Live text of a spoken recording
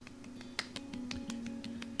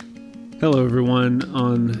Hello, everyone.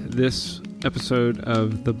 On this episode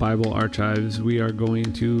of the Bible Archives, we are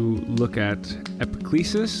going to look at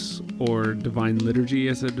Epiclesis, or Divine Liturgy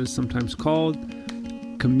as it is sometimes called,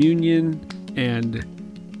 communion, and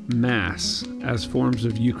Mass as forms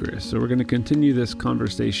of Eucharist. So we're going to continue this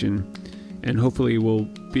conversation, and hopefully we'll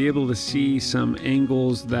be able to see some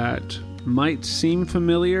angles that might seem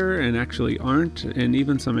familiar and actually aren't, and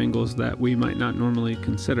even some angles that we might not normally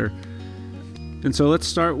consider. And so let's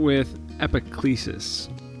start with Epiclesis.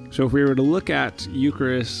 So if we were to look at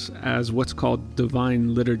Eucharist as what's called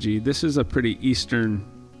Divine Liturgy, this is a pretty Eastern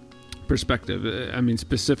perspective. I mean,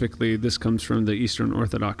 specifically, this comes from the Eastern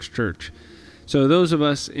Orthodox Church. So those of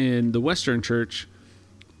us in the Western Church,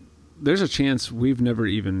 there's a chance we've never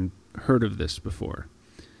even heard of this before.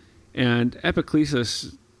 And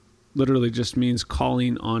Epiclesis literally just means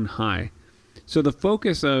calling on high. So the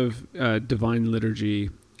focus of Divine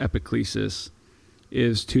Liturgy, Epiclesis,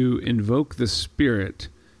 is to invoke the Spirit,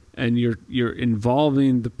 and you're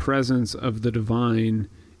involving the presence of the divine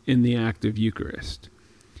in the act of Eucharist.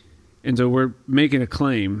 And so we're making a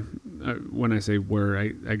claim. When I say we're,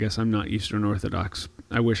 I guess I'm not Eastern Orthodox.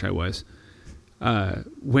 I wish I was.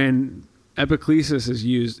 When Epiclesis is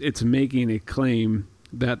used, it's making a claim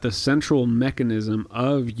that the central mechanism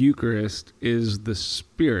of Eucharist is the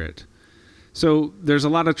Spirit. So there's a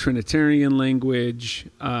lot of Trinitarian language.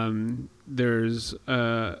 There's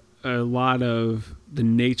a lot of the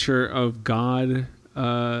nature of God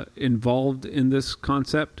involved in this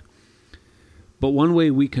concept. But one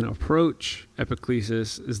way we can approach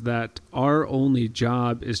Epiclesis is that our only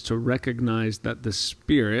job is to recognize that the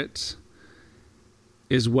Spirit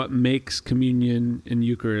is what makes communion and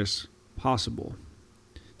Eucharist possible.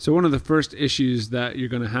 So one of the first issues that you're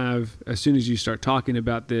going to have as soon as you start talking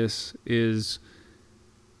about this is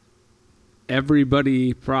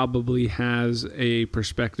everybody probably has a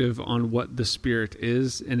perspective on what the Spirit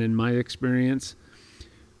is. And in my experience,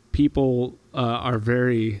 people are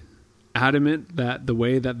very adamant that the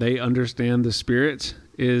way that they understand the Spirit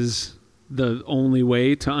is the only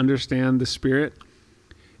way to understand the Spirit.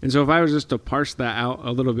 And so if I was just to parse that out a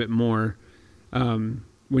little bit more,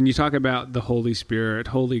 when you talk about the Holy Spirit,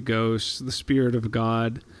 Holy Ghost, the Spirit of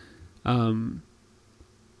God,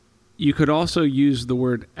 you could also use the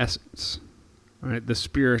word essence, right? The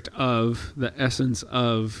Spirit of, the essence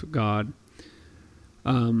of God.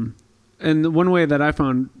 And one way that I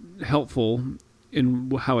found helpful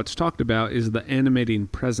in how it's talked about is the animating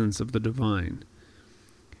presence of the divine.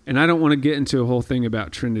 And I don't want to get into a whole thing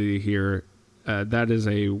about Trinity here. That is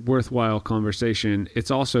a worthwhile conversation. It's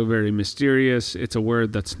also very mysterious. It's a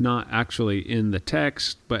word that's not actually in the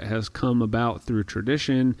text, but has come about through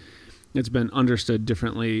tradition. It's been understood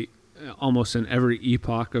differently almost in every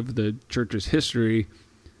epoch of the church's history.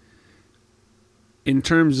 In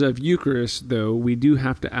terms of Eucharist, though, we do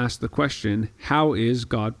have to ask the question, how is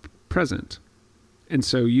God present? And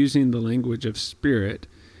so using the language of Spirit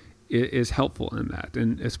is helpful in that.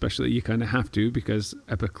 And especially you kind of have to, because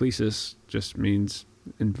Epiclesis just means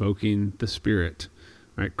invoking the Spirit,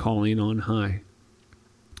 right? Calling on high.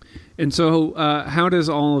 And so how does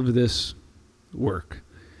all of this work?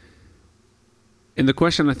 And the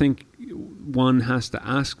question I think one has to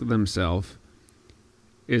ask themselves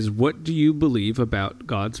is, what do you believe about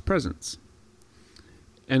God's presence?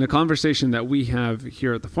 And a conversation that we have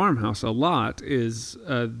here at the farmhouse a lot is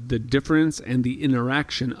the difference and the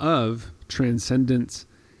interaction of transcendence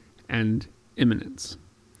and immanence.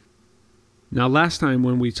 Now, last time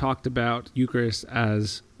when we talked about Eucharist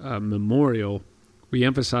as a memorial, we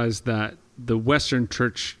emphasized that the Western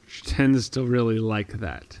Church tends to really like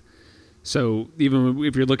that. So even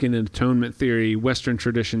if you're looking at atonement theory, Western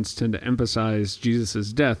traditions tend to emphasize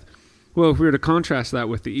Jesus' death. Well, if we were to contrast that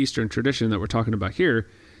with the Eastern tradition that we're talking about here,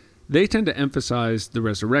 they tend to emphasize the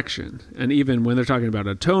resurrection. And even when they're talking about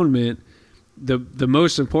atonement, the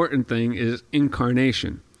most important thing is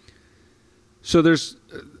incarnation. So there's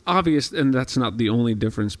obvious, and that's not the only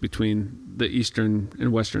difference between the Eastern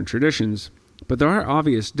and Western traditions, but there are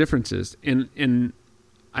obvious differences. And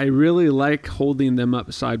I really like holding them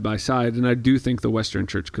up side by side, and I do think the Western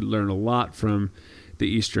Church could learn a lot from the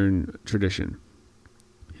Eastern tradition.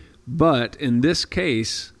 But in this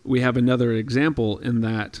case, we have another example in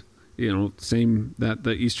that, same that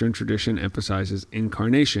the Eastern tradition emphasizes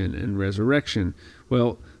incarnation and resurrection.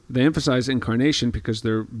 Well, they emphasize incarnation because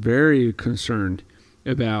they're very concerned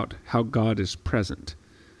about how God is present.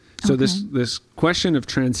 So this question of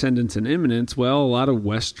transcendence and immanence, well, a lot of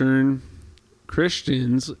Western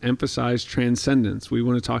Christians emphasize transcendence. We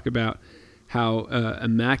want to talk about how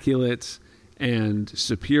immaculate and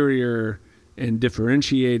superior and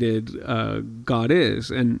differentiated God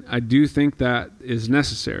is. And I do think that is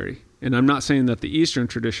necessary. And I'm not saying that the Eastern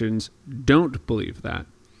traditions don't believe that.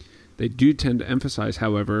 They do tend to emphasize,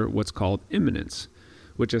 however, what's called immanence,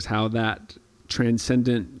 which is how that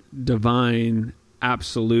transcendent, divine,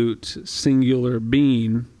 absolute, singular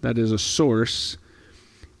being that is a source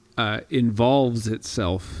involves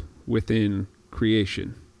itself within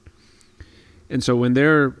creation. And so when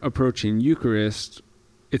they're approaching Eucharist,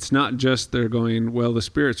 it's not just they're going, well, the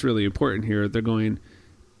Spirit's really important here. They're going,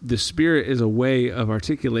 the Spirit is a way of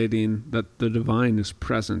articulating that the divine is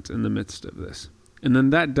present in the midst of this. And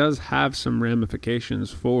then that does have some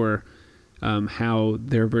ramifications for how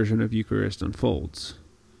their version of Eucharist unfolds.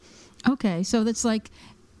 Okay, so that's like,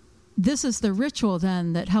 this is the ritual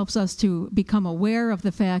then that helps us to become aware of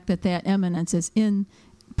the fact that that immanence is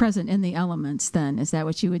present in the elements then. Is that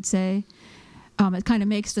what you would say? It kind of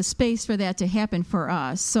makes the space for that to happen for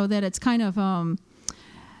us, so that it's kind of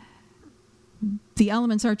the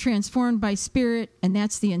elements are transformed by Spirit, and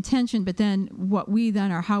that's the intention, but then what we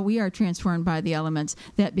then are, how we are transformed by the elements,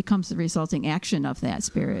 that becomes the resulting action of that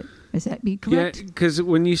Spirit. Is that be correct? Yeah, because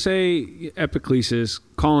when you say epiclesis,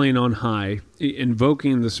 calling on high,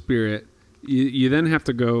 invoking the Spirit, you then have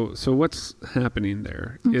to go, so what's happening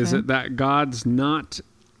there? Okay. Is it that God's not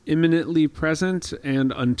imminently present,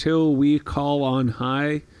 and until we call on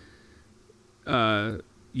high,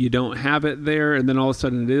 you don't have it there, and then all of a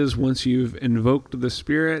sudden it is once you've invoked the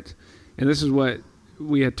Spirit? And this is what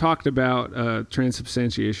we had talked about,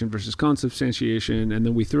 transubstantiation versus consubstantiation, and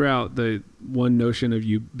then we threw out the one notion of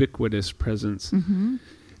ubiquitous presence. Mm-hmm.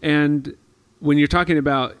 And when you're talking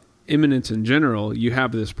about immanence in general, you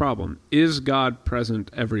have this problem. Is God present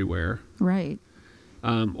everywhere? Right.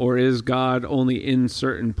 Or is God only in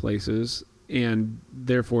certain places, and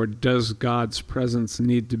therefore does God's presence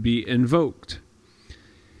need to be invoked?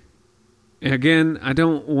 And again, I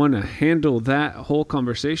don't want to handle that whole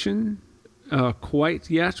conversation quite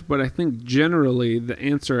yet, but I think generally the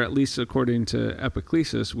answer, at least according to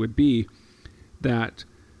Epiclesis, would be that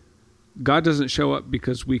God doesn't show up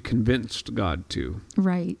because we convinced God to.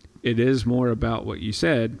 Right. It is more about what you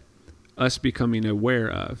said, us becoming aware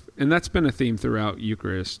of. And that's been a theme throughout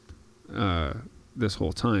Eucharist this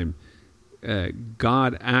whole time.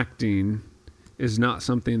 God acting is not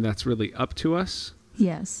something that's really up to us.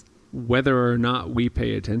 Yes. Whether or not we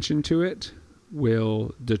pay attention to it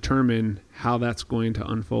will determine how that's going to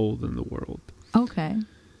unfold in the world. Okay.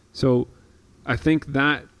 So I think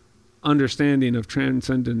that understanding of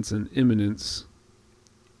transcendence and immanence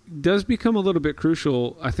does become a little bit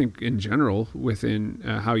crucial, I think, in general within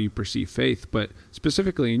how you perceive faith, but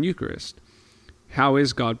specifically in Eucharist. How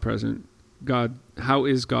is God present? How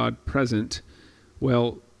is God present?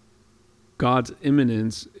 Well, God's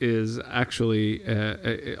immanence is actually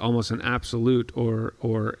almost an absolute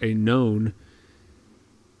or a known.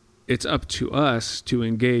 It's up to us to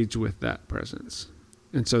engage with that presence.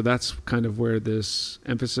 And so that's kind of where this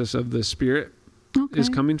emphasis of the Spirit is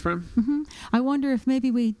coming from. Mm-hmm. I wonder if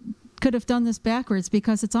maybe we could have done this backwards,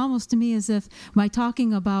 because it's almost to me as if by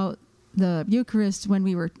talking about the Eucharist when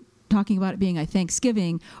we were talking about it being a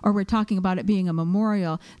thanksgiving, or we're talking about it being a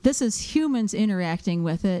memorial, this is humans interacting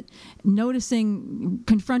with it, noticing,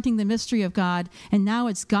 confronting the mystery of God, and now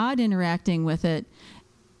it's God interacting with it,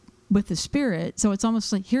 with the Spirit. So it's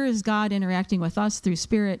almost like here is God interacting with us through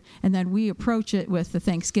Spirit, and then we approach it with the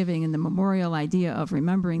thanksgiving and the memorial idea of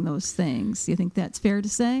remembering those things. Do you think that's fair to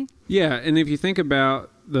say? Yeah, and if you think about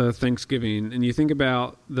the thanksgiving and you think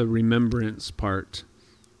about the remembrance part,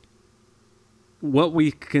 what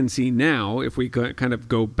we can see now, if we kind of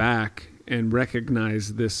go back and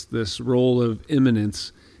recognize this role of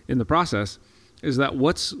immanence in the process, is that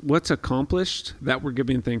what's accomplished, that we're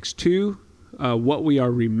giving thanks to, what we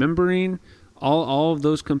are remembering, all of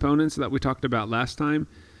those components that we talked about last time,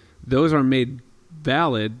 those are made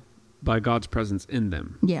valid by God's presence in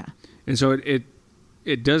them. Yeah. And so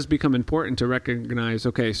it does become important to recognize,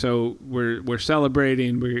 okay, so we're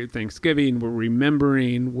celebrating, we're Thanksgiving, we're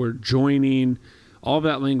remembering, we're joining, all of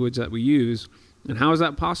that language that we use. And how is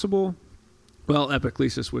that possible? Well,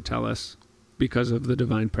 Epiclesis would tell us, because of the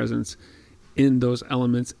divine presence in those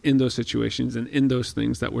elements, in those situations, and in those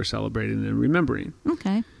things that we're celebrating and remembering.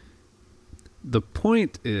 Okay. The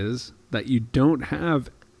point is that you don't have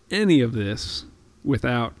any of this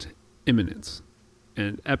without immanence.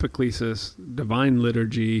 And Epiclesis, divine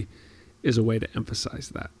liturgy, is a way to emphasize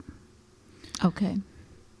that. Okay.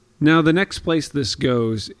 Now, the next place this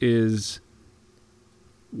goes is,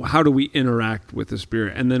 how do we interact with the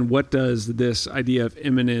Spirit? And then what does this idea of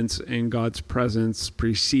immanence and God's presence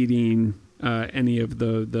preceding any of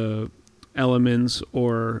the elements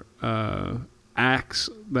or acts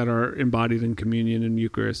that are embodied in communion and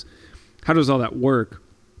Eucharist. How does all that work?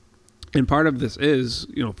 And part of this is,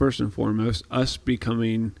 first and foremost, us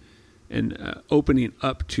becoming and opening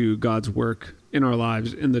up to God's work in our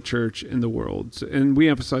lives, in the church, in the world. And we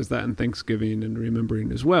emphasize that in Thanksgiving and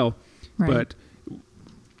remembering as well. Right. But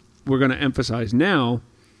we're going to emphasize now,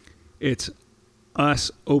 it's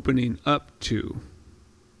us opening up to,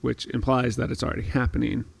 which implies that it's already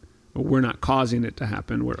happening. But we're not causing it to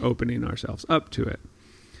happen. We're opening ourselves up to it.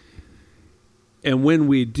 And when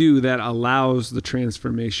we do, that allows the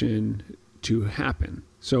transformation to happen.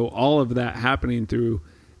 So all of that happening through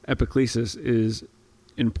Epiclesis is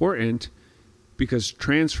important because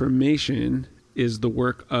transformation is the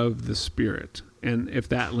work of the Spirit. And if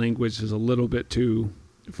that language is a little bit too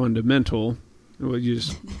fundamental, well, you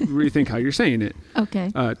just rethink how you're saying it.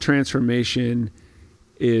 Okay. Transformation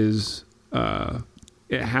is,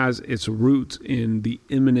 it has its roots in the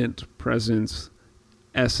immanent presence,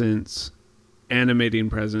 essence, animating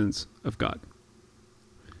presence of God.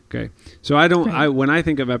 Okay. So when I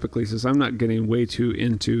think of Epiclesis, I'm not getting way too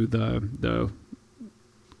into the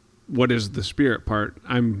what is the Spirit part.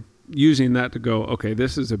 I'm using that to go, okay,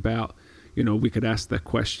 this is about, we could ask the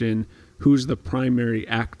question, who's the primary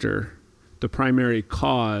actor, the primary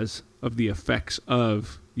cause of the effects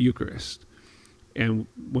of Eucharist? And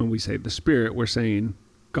when we say the Spirit, we're saying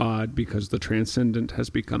God, because the transcendent has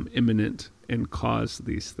become immanent and caused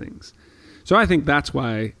these things. So I think that's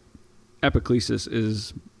why Epiclesis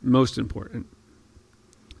is most important.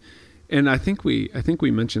 And I think we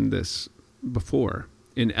mentioned this before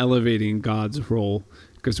in elevating God's role,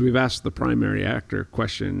 because we've asked the primary actor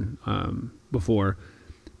question before.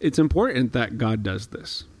 It's important that God does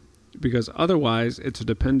this, because otherwise it's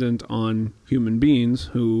dependent on human beings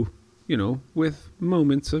who, with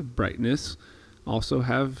moments of brightness, also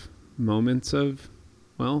have moments of,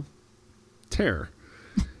 terror.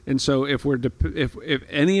 And so if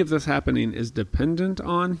any of this happening is dependent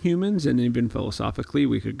on humans, and even philosophically,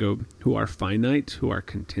 we could go who are finite, who are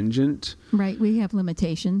contingent. Right. We have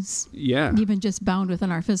limitations. Yeah. Even just bound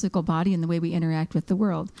within our physical body and the way we interact with the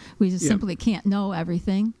world. We just simply can't know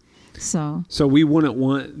everything. So we wouldn't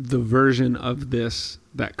want the version of this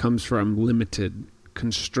that comes from limited,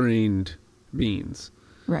 constrained beings.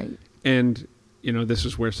 Right. And, this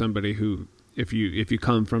is where somebody who, if you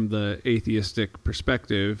come from the atheistic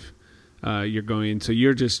perspective,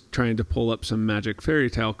 you're just trying to pull up some magic fairy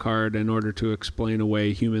tale card in order to explain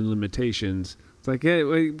away human limitations. It's like,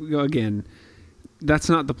 again, that's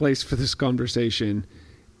not the place for this conversation.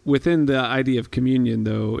 Within the idea of communion,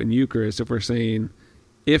 though, in Eucharist, if we're saying,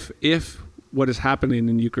 if what is happening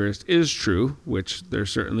in Eucharist is true, which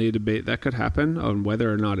there's certainly a debate that could happen on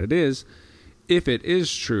whether or not it is, if it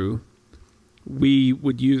is true, we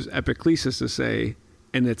would use Epiclesis to say,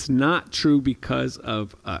 and it's not true because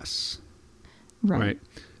of us. Right?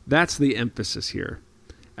 That's the emphasis here,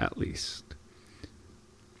 at least.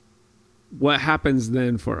 What happens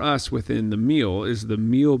then for us within the meal is the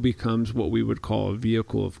meal becomes what we would call a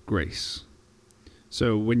vehicle of grace.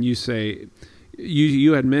 So when you say,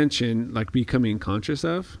 you had mentioned like becoming conscious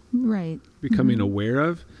of, right, becoming aware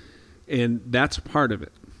of, and that's part of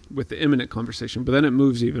it with the immanent conversation. But then it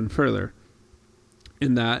moves even further,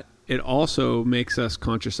 in that it also makes us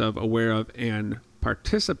conscious of, aware of, and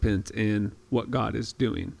participant in what God is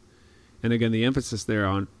doing. And again, the emphasis there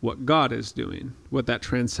on what God is doing, what that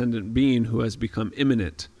transcendent being who has become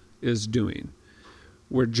immanent is doing.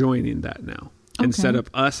 We're joining that now. Okay. Instead of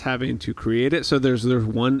us having to create it. So there's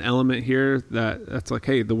one element here that's like,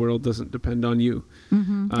 hey, the world doesn't depend on you.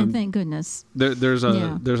 Mm-hmm. And thank goodness. There's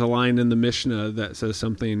a line in the Mishnah that says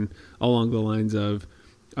something along the lines of,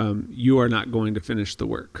 you are not going to finish the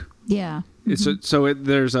work. Yeah. Mm-hmm.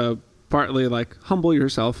 There's a partly like humble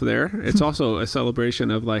yourself there. It's also a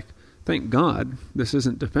celebration of like, thank God this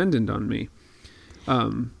isn't dependent on me.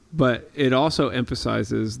 But it also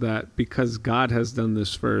emphasizes that because God has done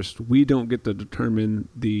this first, we don't get to determine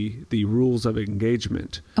the rules of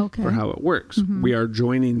engagement for how it works. Mm-hmm. We are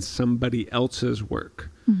joining somebody else's work.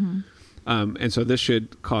 Mm-hmm. And so this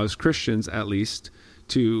should cause Christians, at least,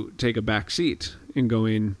 to take a back seat in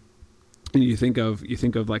going, and you think of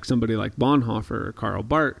like somebody like Bonhoeffer or Karl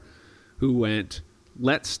Barth, who went,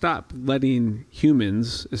 let's stop letting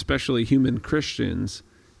humans, especially human Christians,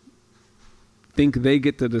 think they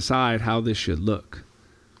get to decide how this should look.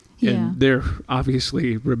 Yeah. And they're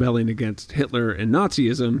obviously rebelling against Hitler and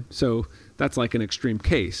Nazism, so that's like an extreme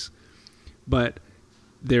case. But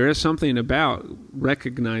there is something about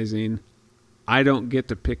recognizing I don't get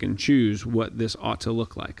to pick and choose what this ought to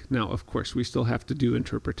look like. Now, of course, we still have to do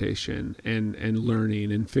interpretation and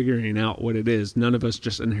learning and figuring out what it is. None of us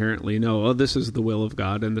just inherently know, oh, this is the will of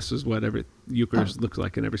God, and this is what every Eucharist looks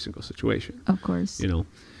like in every single situation. Of course.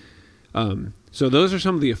 So those are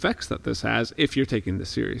some of the effects that this has if you're taking this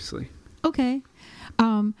seriously. Okay.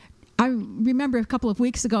 I remember a couple of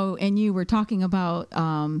weeks ago, and you were talking about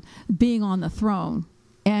being on the throne.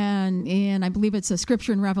 And I believe it's a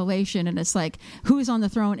scripture in Revelation, and it's like, who's on the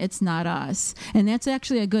throne? It's not us. And that's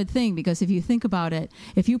actually a good thing, because if you think about it,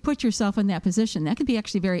 if you put yourself in that position, that could be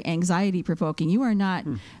actually very anxiety provoking. You are not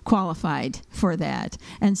qualified for that.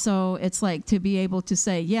 And so it's like to be able to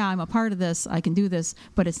say, yeah, I'm a part of this, I can do this,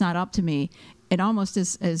 but it's not up to me. It almost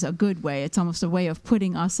is a good way. It's almost a way of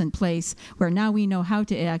putting us in place where now we know how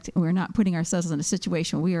to act, and we're not putting ourselves in a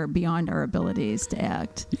situation where we are beyond our abilities to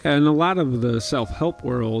act. Yeah, and a lot of the self-help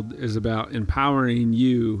world is about empowering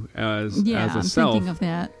you as a I'm self. Thinking of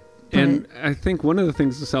that. And I think one of the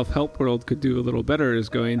things the self-help world could do a little better is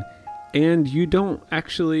going, and you don't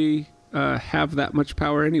actually have that much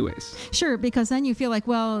power anyways. Sure, because then you feel like,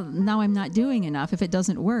 well, now I'm not doing enough if it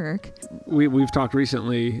doesn't work. We've talked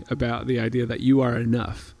recently about the idea that you are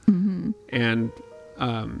enough. Mm-hmm.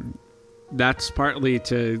 And that's partly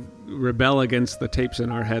to rebel against the tapes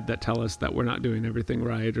in our head that tell us that we're not doing everything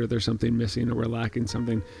right, or there's something missing, or we're lacking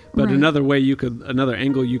something. But right. Another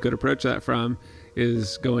angle you could approach that from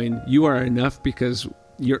is going, you are enough because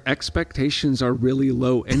your expectations are really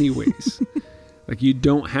low anyways. Like you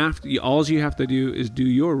don't have to, all you have to do is do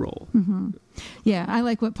your role. Mm-hmm. Yeah, I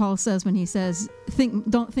like what Paul says when he says,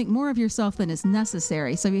 don't think more of yourself than is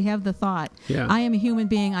necessary. So you have the thought, I am a human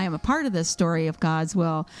being, I am a part of this story of God's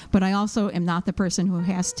will, but I also am not the person who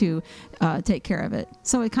has to take care of it.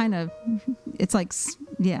 So it's like,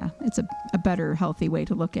 it's a better, healthy way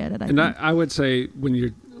to look at it, I think. I would say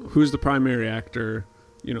who's the primary actor,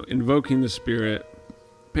 invoking the Spirit,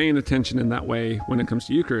 paying attention in that way when it comes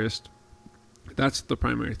to Eucharist, that's the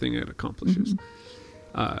primary thing it accomplishes.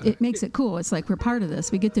 Mm-hmm. It makes it cool. It's like we're part of this.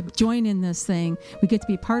 We get to join in this thing. We get to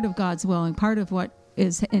be part of God's will and part of what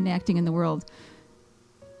is enacting in the world.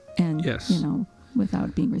 And,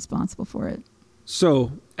 without being responsible for it.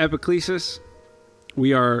 So, Epiclesis,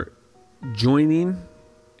 we are joining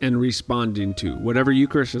and responding to whatever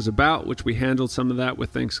Eucharist is about, which we handled some of that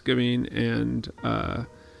with Thanksgiving and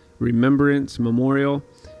remembrance, memorial.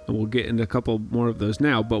 And we'll get into a couple more of those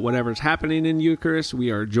now. But whatever's happening in Eucharist, we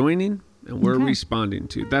are joining and we're responding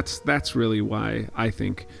to. That's really why I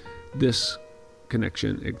think this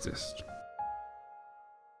connection exists.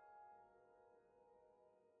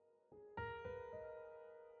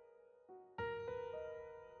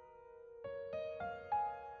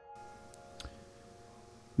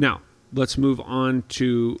 Now, let's move on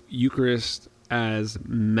to Eucharist as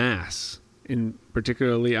Mass. And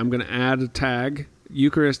particularly, I'm going to add a tag,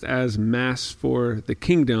 Eucharist as Mass for the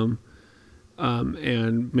Kingdom,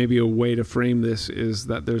 and maybe a way to frame this is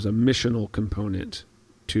that there's a missional component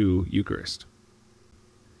to Eucharist.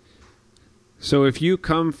 So if you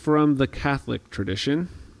come from the Catholic tradition,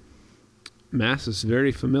 Mass is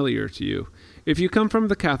very familiar to you. If you come from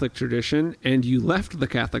the Catholic tradition and you left the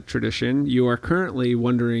Catholic tradition, you are currently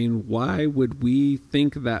wondering, why would we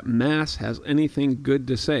think that Mass has anything good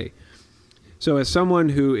to say? So as someone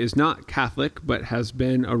who is not Catholic but has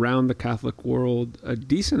been around the Catholic world a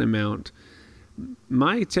decent amount,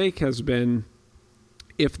 my take has been,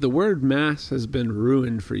 if the word Mass has been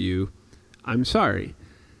ruined for you, I'm sorry.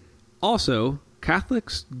 Also,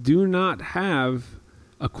 Catholics do not have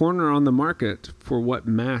a corner on the market for what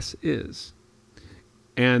Mass is.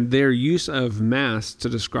 And their use of Mass to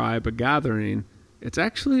describe a gathering, it's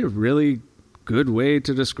actually a really good way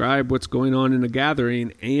to describe what's going on in a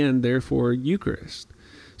gathering and therefore Eucharist.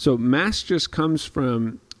 So Mass just comes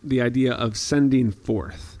from the idea of sending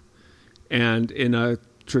forth. And in a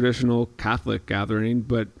traditional Catholic gathering,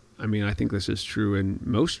 but I think this is true in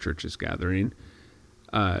most churches gathering,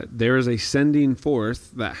 there is a sending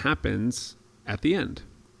forth that happens at the end.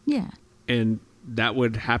 Yeah. And that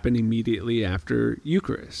would happen immediately after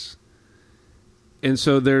Eucharist. And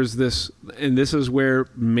so there's this, and this is where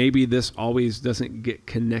maybe this always doesn't get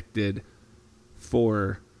connected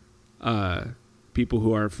for people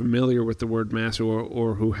who are familiar with the word Mass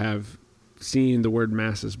or who have seen the word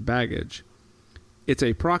Mass as baggage. It's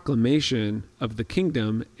a proclamation of the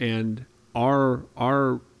kingdom, and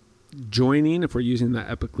our joining, if we're using that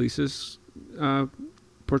Epiclesis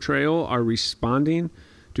portrayal, our responding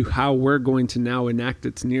to how we're going to now enact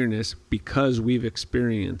its nearness because we've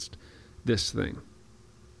experienced this thing.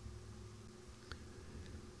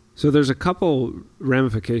 So there's a couple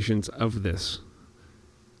ramifications of this.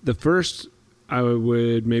 The first I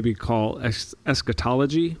would maybe call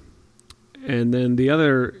eschatology. And then the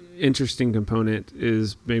other interesting component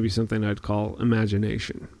is maybe something I'd call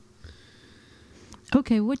imagination.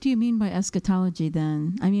 Okay, what do you mean by eschatology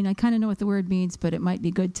then? I mean, I kind of know what the word means, but it might be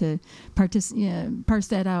good to parse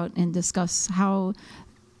that out and discuss how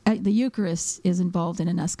the Eucharist is involved in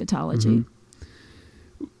an eschatology.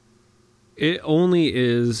 Mm-hmm. It only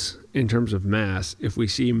is, in terms of Mass, if we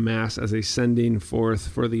see Mass as a sending forth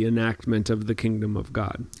for the enactment of the kingdom of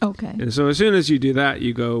God. Okay. And so as soon as you do that,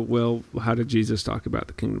 you go, well, how did Jesus talk about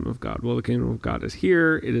the kingdom of God? Well, the kingdom of God is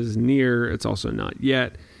here, it is near, it's also not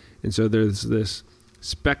yet. And so there's this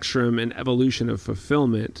spectrum and evolution of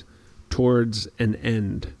fulfillment towards an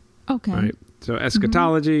end. Okay. Right? So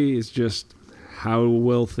eschatology is just how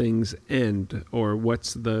will things end, or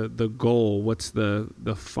what's the goal, what's the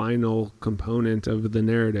final component of the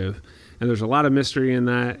narrative. And there's a lot of mystery in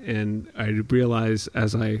that, and I realize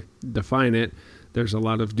as I define it, there's a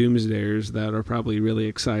lot of doomsdayers that are probably really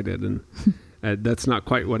excited, and that's not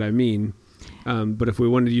quite what I mean. But if we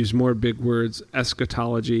wanted to use more big words,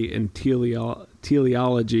 eschatology and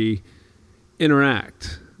teleology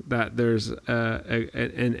interact, that there's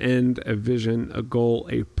an end, a vision, a goal,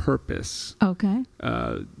 a purpose. Okay.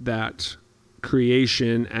 That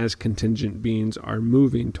creation as contingent beings are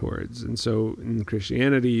moving towards. And so in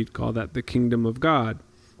Christianity, you'd call that the kingdom of God.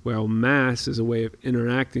 Well, Mass is a way of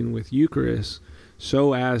interacting with Eucharist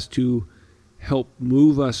so as to help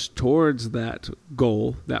move us towards that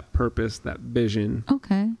goal, that purpose, that vision.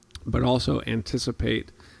 Okay. But also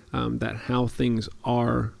anticipate that how things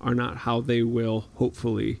are not how they will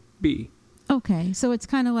hopefully be. Okay, so it's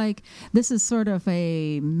kind of like this is sort of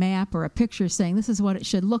a map or a picture saying this is what it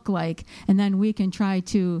should look like, and then we can try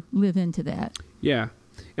to live into that. Yeah,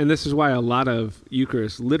 and this is why a lot of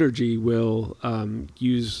Eucharist liturgy will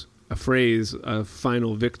use a phrase of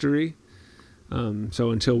final victory.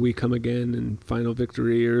 So until we come again, and final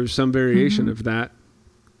victory, or some variation of that.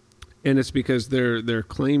 And it's because they're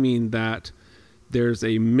claiming that there's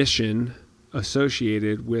a mission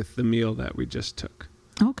associated with the meal that we just took.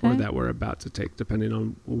 Okay. Or that we're about to take, depending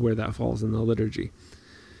on where that falls in the liturgy.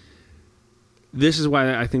 This is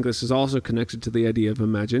why I think this is also connected to the idea of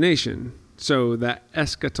imagination. So that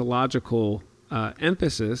eschatological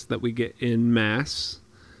emphasis that we get in Mass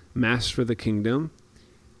for the kingdom,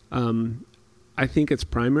 I think its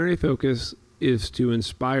primary focus is to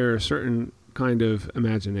inspire a certain kind of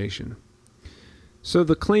imagination. So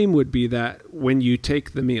the claim would be that when you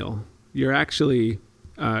take the meal, you're actually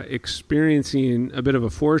experiencing a bit of a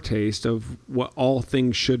foretaste of what all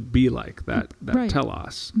things should be like, that right.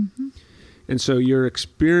 telos. Mm-hmm. And so you're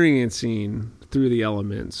experiencing through the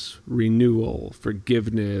elements renewal,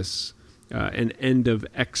 forgiveness, an end of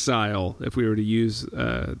exile, if we were to use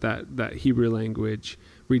that Hebrew language,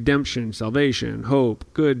 redemption, salvation, hope,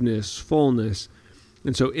 goodness, fullness.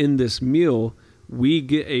 And so in this meal, we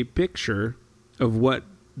get a picture of what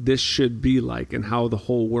this should be like and how the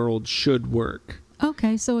whole world should work.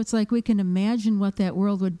 Okay, so it's like we can imagine what that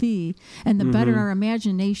world would be, and the better our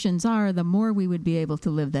imaginations are, the more we would be able to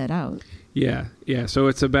live that out. Yeah. So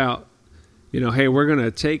it's about, hey, we're going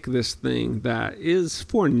to take this thing that is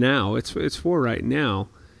for now, it's for right now,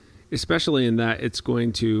 especially in that it's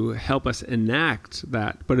going to help us enact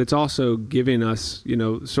that, but it's also giving us,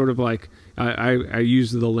 sort of like, I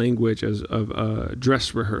use the language of a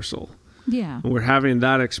dress rehearsal. Yeah. And we're having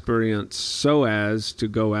that experience so as to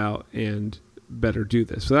go out and better do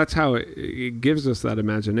this. So that's how it gives us that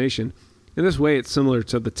imagination. In this way, it's similar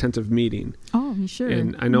to the tent of meeting. Oh, sure.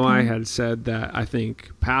 And I know I had said that I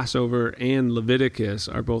think Passover and Leviticus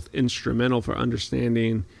are both instrumental for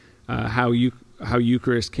understanding how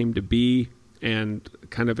Eucharist came to be and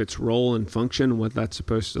kind of its role and function, what that's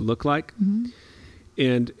supposed to look like. Mm-hmm.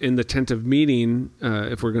 And in the tent of meeting,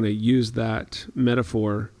 if we're going to use that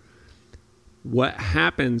metaphor, what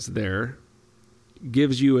happens there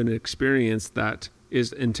gives you an experience that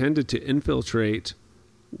is intended to infiltrate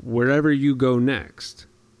wherever you go next.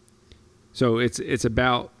 So it's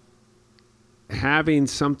about having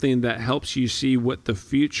something that helps you see what the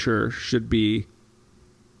future should be,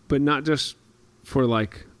 but not just for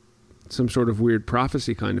like some sort of weird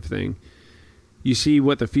prophecy kind of thing. You see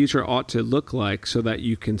what the future ought to look like so that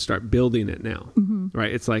you can start building it now,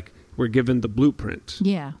 right? It's like we're given the blueprint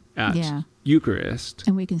at Eucharist.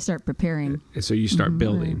 And we can start preparing. And so you start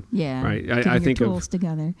building. Yeah. Right. I think tools of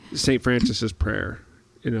together. St. Francis's prayer.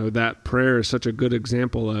 That prayer is such a good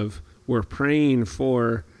example of we're praying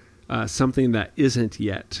for something that isn't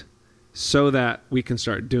yet so that we can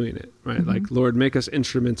start doing it, right? Like, Lord, make us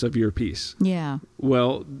instruments of your peace. Yeah.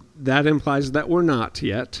 Well, that implies that we're not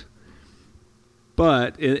yet.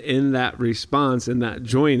 But in that response, in that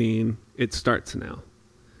joining, it starts now,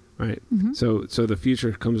 right? Mm-hmm. So the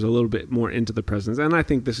future comes a little bit more into the presence. And I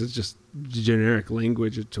think this is just generic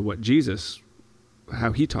language to what Jesus,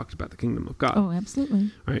 how he talked about the kingdom of God. Oh,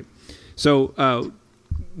 absolutely. Right. So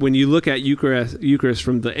when you look at Eucharist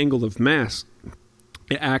from the angle of Mass,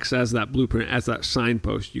 it acts as that blueprint, as that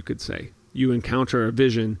signpost, you could say. You encounter a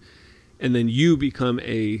vision, and then you become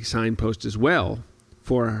a signpost as well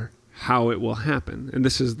for how it will happen. And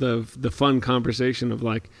this is the fun conversation of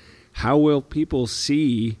like, how will people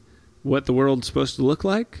see what the world's supposed to look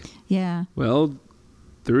like? Yeah. Well,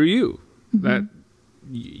 through you. Mm-hmm. That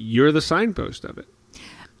you're the signpost of it.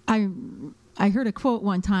 I heard a quote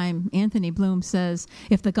one time. Anthony Bloom says,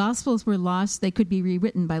 if the Gospels were lost, they could be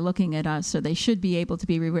rewritten by looking at us, or they should be able to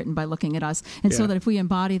be rewritten by looking at us. And so that if we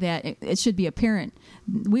embody that, it should be apparent.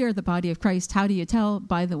 We are the body of Christ. How do you tell?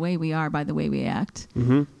 By the way we are, by the way we act.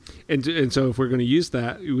 Mm-hmm. And so if we're going to use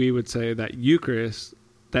that, we would say that Eucharist,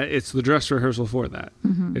 that it's the dress rehearsal for that.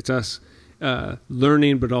 Mm-hmm. It's us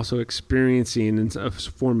learning, but also experiencing in a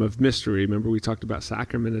form of mystery. Remember, we talked about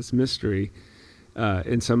sacrament as mystery.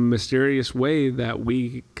 In some mysterious way that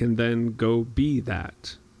we can then go be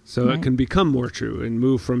that. So right. It can become more true and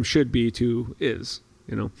move from should be to is,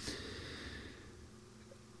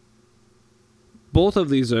 Both of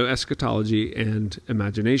these are eschatology and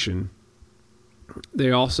imagination.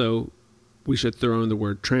 We should throw in the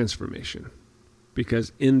word transformation.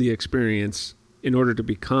 Because in the experience, in order to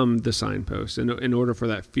become the signpost, in order for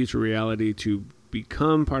that future reality to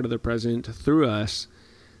become part of the present through us,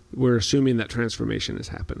 we're assuming that transformation has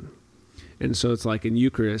happened. And so it's like in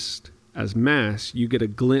Eucharist, as Mass, you get a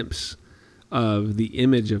glimpse of the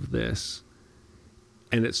image of this,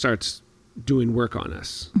 and it starts doing work on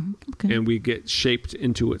us. Okay. And we get shaped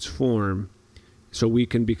into its form, so we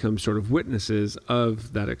can become sort of witnesses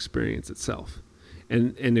of that experience itself.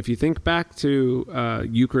 And if you think back to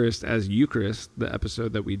Eucharist as Eucharist, the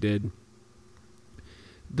episode that we did,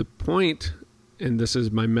 the point... and this is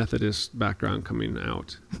my Methodist background coming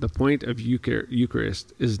out, the point of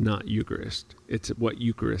Eucharist is not Eucharist. It's what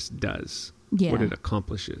Eucharist does, what it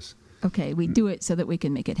accomplishes. Okay, we do it so that we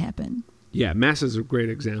can make it happen. Yeah, Mass is a great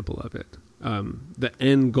example of it. The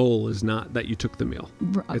end goal is not that you took the meal.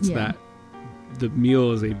 It's that the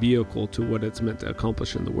meal is a vehicle to what it's meant to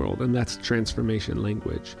accomplish in the world, and that's transformation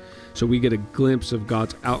language. So we get a glimpse of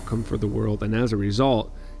God's outcome for the world, and as a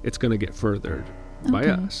result, it's going to get furthered by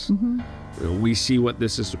us. Mm-hmm. We see what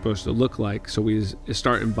this is supposed to look like, so we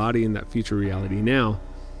start embodying that future reality now,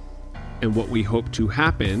 and what we hope to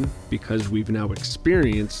happen, because we've now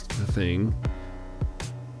experienced the thing,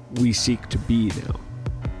 we seek to be now.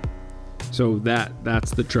 So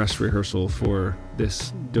that's the dress rehearsal for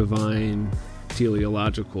this divine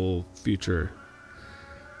teleological future.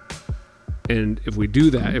 And if we do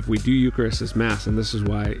that, if we do Eucharist as Mass, and this is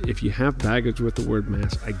why if you have baggage with the word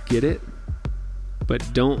Mass, I get it, but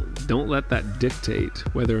don't let that dictate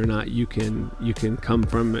whether or not you can come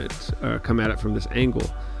from it or come at it from this angle.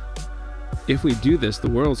 If we do this, the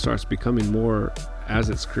world starts becoming more as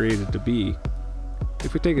it's created to be,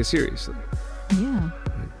 if we take it seriously. Yeah.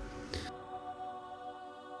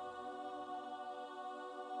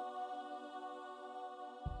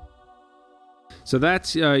 So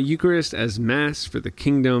that's Eucharist as Mass for the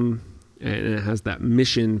kingdom, and it has that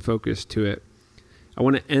mission focus to it. I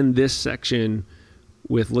want to end this section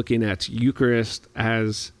with looking at Eucharist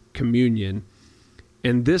as communion.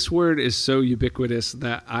 And this word is so ubiquitous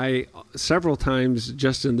that I, several times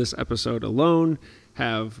just in this episode alone,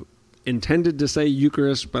 have intended to say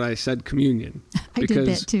Eucharist, but I said communion. I did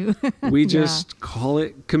that too. We just call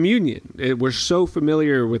it communion. We're so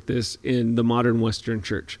familiar with this in the modern Western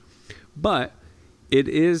church. But it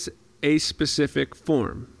is a specific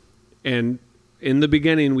form. And in the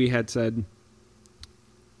beginning, we had said,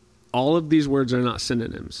 all of these words are not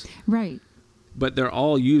synonyms. Right. But they're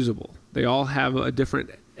all usable. They all have a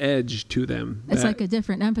different edge to them. It's like a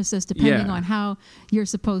different emphasis depending on how you're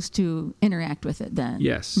supposed to interact with it then.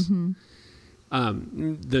 Yes.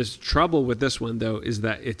 Mm-hmm. The trouble with this one, though, is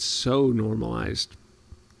that it's so normalized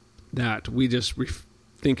that we just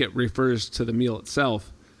think it refers to the meal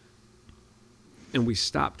itself, and we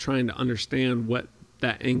stop trying to understand what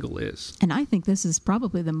that angle is. And I think this is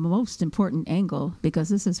probably the most important angle, because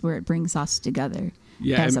this is where it brings us together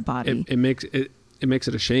as a body. It makes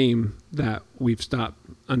it a shame that we've stopped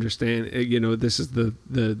understanding. This is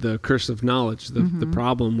the curse of knowledge. The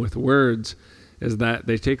problem with words is that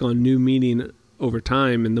they take on new meaning over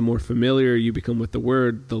time, and the more familiar you become with the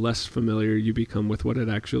word, the less familiar you become with what it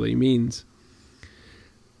actually means.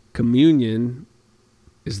 Communion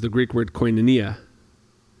is the Greek word koinonia,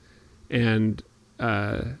 and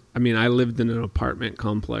I lived in an apartment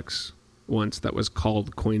complex once that was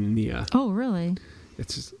called Koinonia. Oh, really?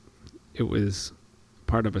 It was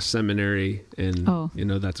part of a seminary, and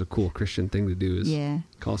that's a cool Christian thing to do, is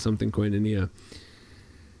call something Koinonia.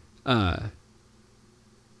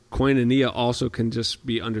 Koinonia also can just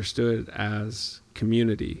be understood as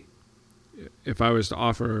community. If I was to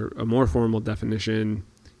offer a more formal definition,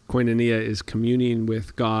 koinonia is communing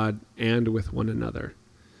with God and with one another.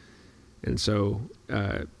 And so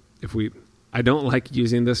I don't like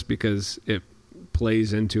using this because it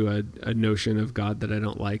plays into a notion of God that I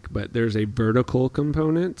don't like, but there's a vertical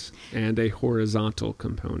component and a horizontal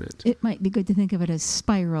component. It might be good to think of it as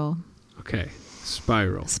spiral. Okay.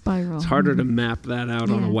 Spiral. Spiral. It's harder to map that out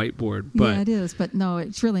on a whiteboard, but yeah, it is. But no,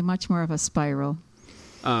 it's really much more of a spiral.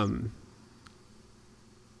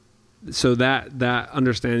 So that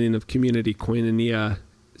understanding of community, koinonia,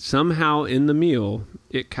 somehow in the meal,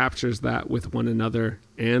 it captures that with one another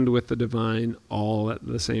and with the divine all at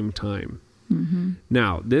the same time. Mm-hmm.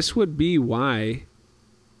 Now, this would be why,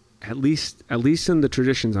 at least in the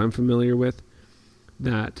traditions I'm familiar with,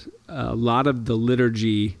 that a lot of the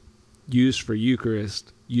liturgy used for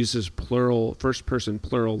Eucharist uses plural, first person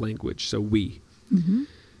plural language, so we. Mm-hmm.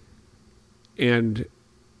 And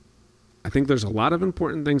I think there's a lot of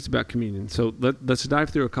important things about communion. So let's dive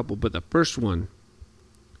through a couple. But the first one,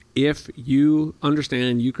 if you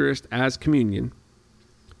understand Eucharist as communion,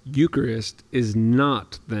 Eucharist is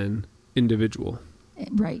not then individual.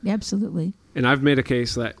 Right, absolutely. And I've made a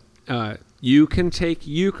case that you can take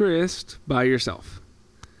Eucharist by yourself.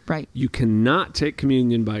 Right. You cannot take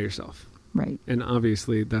communion by yourself. Right. And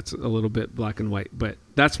obviously that's a little bit black and white, but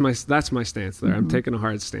that's my stance there. Mm-hmm. I'm taking a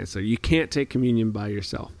hard stance there. You can't take communion by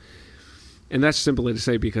yourself. And that's simply to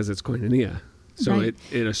say because it's koinonia. So right.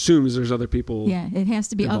 it assumes there's other people. Yeah, it has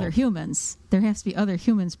to be involved. Other humans. There has to be other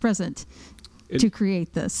humans present to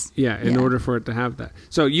create this. Yeah, in order for it to have that.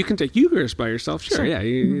 So you can take Eucharist by yourself, sure.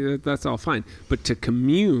 Yeah, that's all fine. But to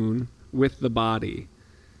commune with the body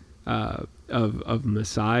of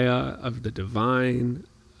Messiah, of the divine,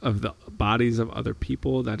 of the bodies of other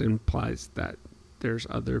people, that implies that there's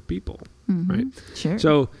other people, right? Sure.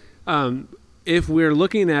 So if we're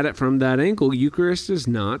looking at it from that angle, Eucharist is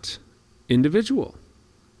not individual.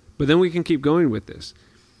 But then we can keep going with this.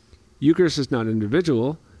 Eucharist is not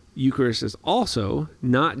individual. Eucharist is also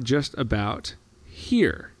not just about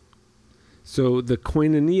here. So the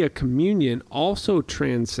koinonia communion also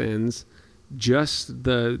transcends just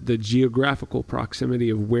the geographical proximity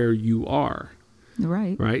of where you are.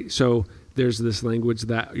 Right. Right? So there's this language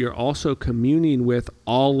that you're also communing with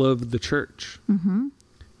all of the church. Mm-hmm.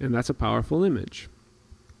 And that's a powerful image.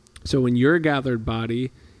 So when you're a gathered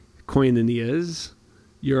body, koinonias,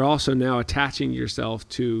 you're also now attaching yourself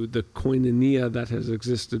to the koinonia that has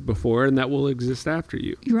existed before and that will exist after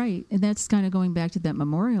you. Right. And that's kind of going back to that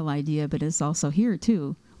memorial idea, but it's also here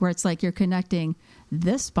too, where it's like you're connecting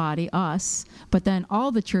this body, us, but then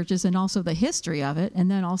all the churches and also the history of it, and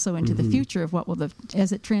then also into the future of what will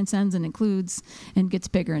as it transcends and includes and gets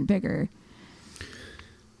bigger and bigger.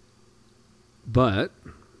 But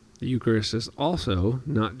the Eucharist is also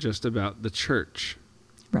not just about the church.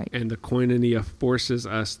 Right. And the koinonia forces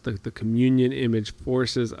us, the communion image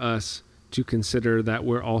forces us to consider that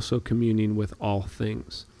we're also communing with all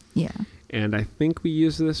things. Yeah. And I think we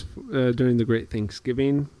used this during the Great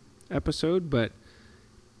Thanksgiving episode, but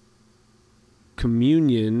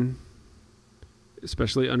communion,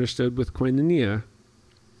 especially understood with koinonia,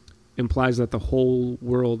 implies that the whole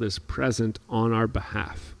world is present on our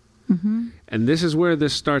behalf. Mm-hmm. And this is where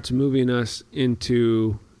this starts moving us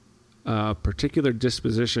into a particular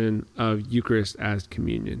disposition of Eucharist as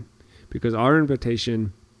communion, because our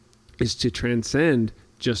invitation is to transcend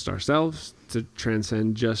just ourselves, to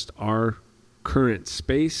transcend just our current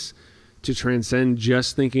space, to transcend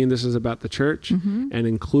just thinking this is about the church, and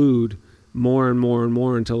include more and more and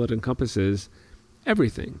more until it encompasses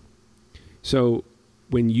everything. So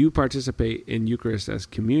when you participate in Eucharist as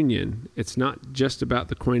communion, it's not just about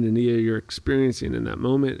the koinonia you're experiencing in that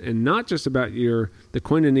moment, and not just about the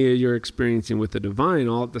koinonia you're experiencing with the divine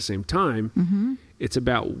all at the same time. Mm-hmm. It's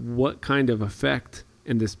about what kind of effect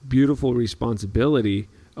and this beautiful responsibility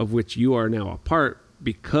of which you are now a part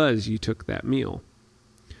because you took that meal.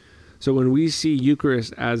 So when we see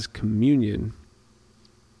Eucharist as communion,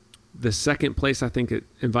 the second place I think it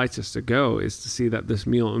invites us to go is to see that this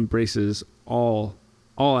meal embraces all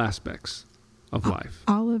aspects of life.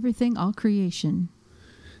 Everything, all creation.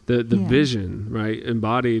 The vision, right,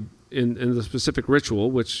 embodied in the specific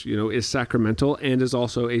ritual, which, is sacramental and is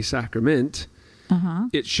also a sacrament. Uh-huh.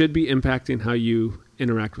 It should be impacting how you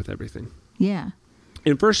interact with everything. Yeah.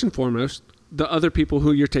 And first and foremost, the other people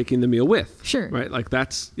who you're taking the meal with. Sure. Right? Like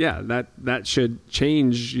that should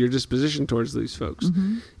change your disposition towards these folks.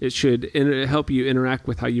 Mm-hmm. It should help you interact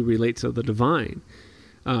with how you relate to the divine.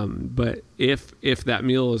 But if that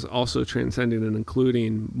meal is also transcending and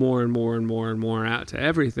including more and more and more and more out to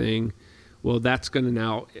everything, well, that's going to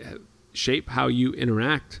now shape how you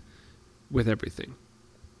interact with everything.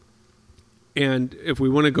 And if we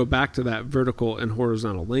want to go back to that vertical and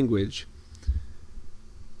horizontal language,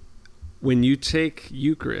 when you take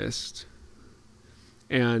Eucharist,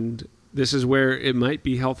 and this is where it might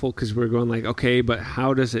be helpful because we're going like, okay, but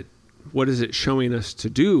what is it showing us to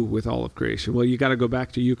do with all of creation? Well, you got to go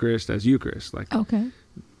back to Eucharist as Eucharist, like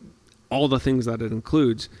all the things that it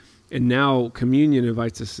includes. And now communion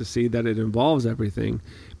invites us to see that it involves everything,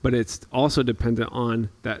 but it's also dependent on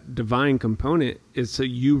that divine component is so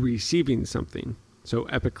you receiving something. So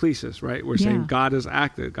epiclesis, right? We're saying God has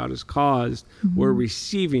acted, God has caused, we're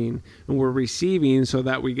receiving, and we're receiving so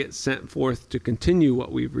that we get sent forth to continue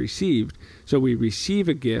what we've received. So we receive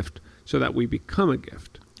a gift so that we become a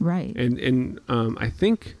gift. Right. And I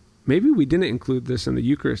think maybe we didn't include this in the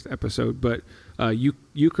Eucharist episode, but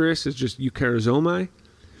Eucharist is just eucharizomai,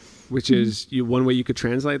 which is one way you could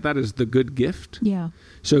translate that is the good gift. Yeah.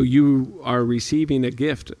 So you are receiving a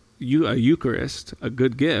gift, a Eucharist, a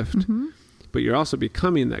good gift, but you're also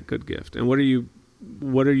becoming that good gift. And what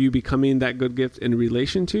are you becoming that good gift in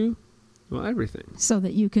relation to? Well, everything. So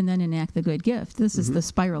that you can then enact the good gift. This is the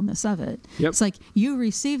spiralness of it. Yep. It's like you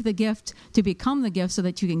receive the gift to become the gift so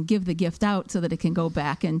that you can give the gift out so that it can go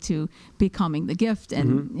back into becoming the gift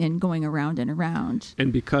and going around and around.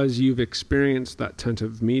 And because you've experienced that tent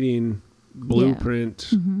of meeting,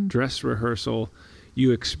 blueprint, dress rehearsal,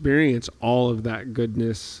 you experience all of that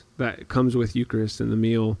goodness that comes with Eucharist and the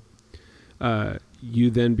meal. You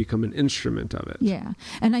then become an instrument of it. Yeah.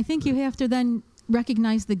 And I think you have to then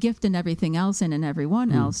recognize the gift in everything else and in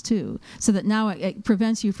everyone else too, so that now it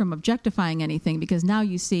prevents you from objectifying anything, because now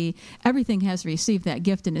you see everything has received that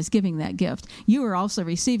gift and is giving that gift. You are also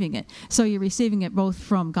receiving it. So you're receiving it both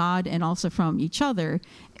from God and also from each other,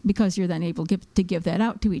 because you're then able to give that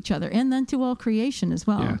out to each other and then to all creation as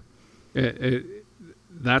well. Yeah.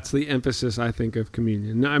 That's the emphasis, I think, of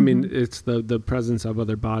communion. I mean, it's the presence of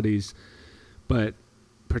other bodies, but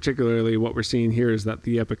particularly what we're seeing here is that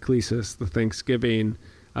the epiclesis, the thanksgiving,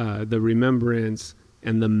 the remembrance,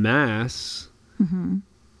 and the Mass,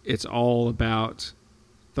 it's all about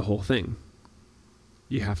the whole thing.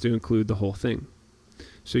 You have to include the whole thing.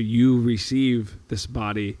 So you receive this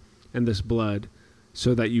body and this blood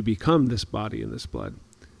so that you become this body and this blood.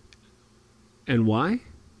 And why?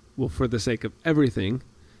 Well, for the sake of everything.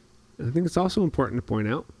 And I think it's also important to point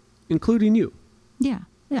out, including you. Yeah.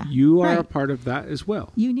 Yeah, you are a part of that as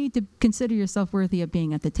well. You need to consider yourself worthy of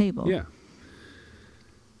being at the table. Yeah.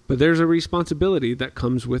 But there's a responsibility that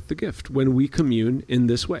comes with the gift when we commune in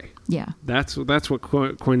this way. Yeah. That's what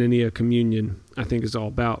koinonia communion, I think, is all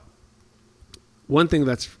about. One thing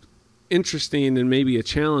that's interesting and maybe a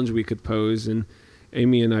challenge we could pose, and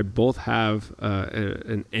Amy and I both have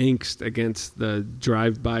an angst against the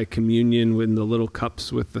drive-by communion with the little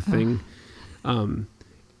cups with the thing.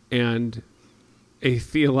 And a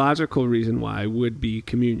theological reason why would be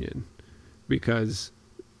communion, because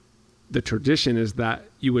the tradition is that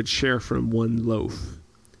you would share from one loaf.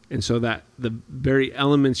 And so that the very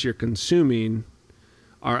elements you're consuming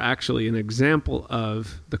are actually an example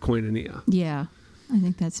of the koinonia. Yeah, I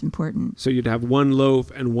think that's important. So you'd have one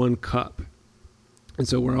loaf and one cup. And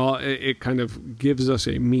so it kind of gives us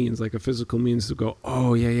a means, like a physical means to go,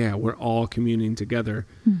 oh, yeah, we're all communing together.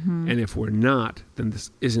 And if we're not, then this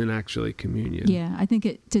isn't actually communion. Yeah, I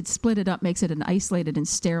think to split it up makes it an isolated and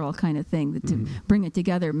sterile kind of thing. That to bring it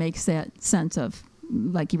together makes that sense of,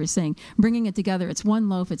 like you were saying, bringing it together. It's one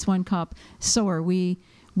loaf, it's one cup. So are we.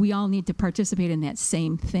 We all need to participate in that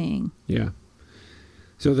same thing. Yeah.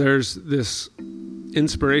 So there's this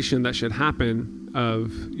inspiration that should happen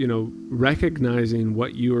of, recognizing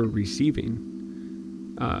what you are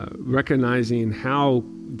receiving, recognizing how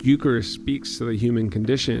Eucharist speaks to the human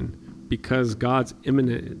condition, because God's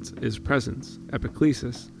immanence is presence,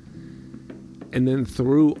 epiclesis. And then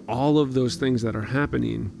through all of those things that are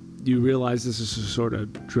happening, you realize this is a sort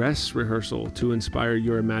of dress rehearsal to inspire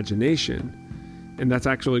your imagination. And that's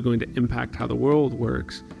actually going to impact how the world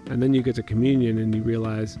works. And then you get to communion and you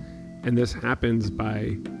realize, and this happens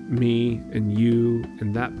by me and you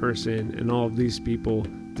and that person and all of these people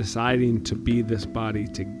deciding to be this body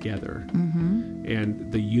together.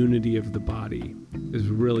 And the unity of the body is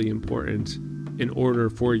really important in order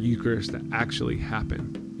for Eucharist to actually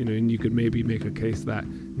happen. And you could maybe make a case that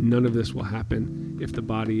none of this will happen if the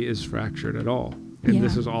body is fractured at all. And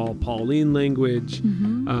this is all Pauline language.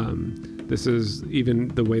 This is even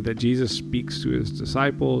the way that Jesus speaks to his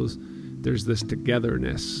disciples. There's this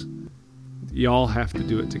togetherness. Y'all have to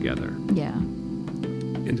do it together. Yeah.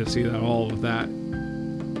 And to see that all of that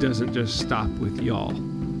doesn't just stop with y'all.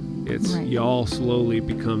 It's y'all slowly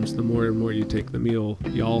becomes, the more and more you take the meal,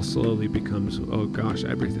 y'all slowly becomes, oh gosh,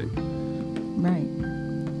 everything.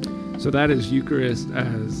 Right. So that is Eucharist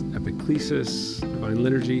as Epiclesis, divine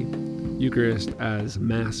liturgy, Eucharist as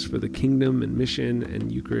Mass for the kingdom and mission,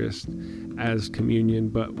 and Eucharist as communion.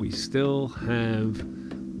 But we still have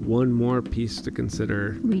one more piece to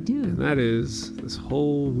consider. We do. And that is this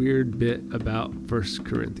whole weird bit about 1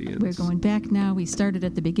 Corinthians. We're going back now. We started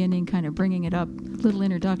at the beginning, kind of bringing it up, little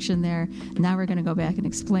introduction there. Now we're going to go back and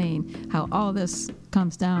explain how all this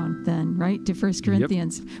comes down then, right, to 1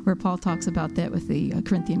 Corinthians, where Paul talks about that with the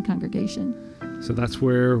Corinthian congregation. So that's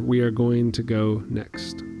where we are going to go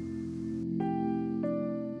next.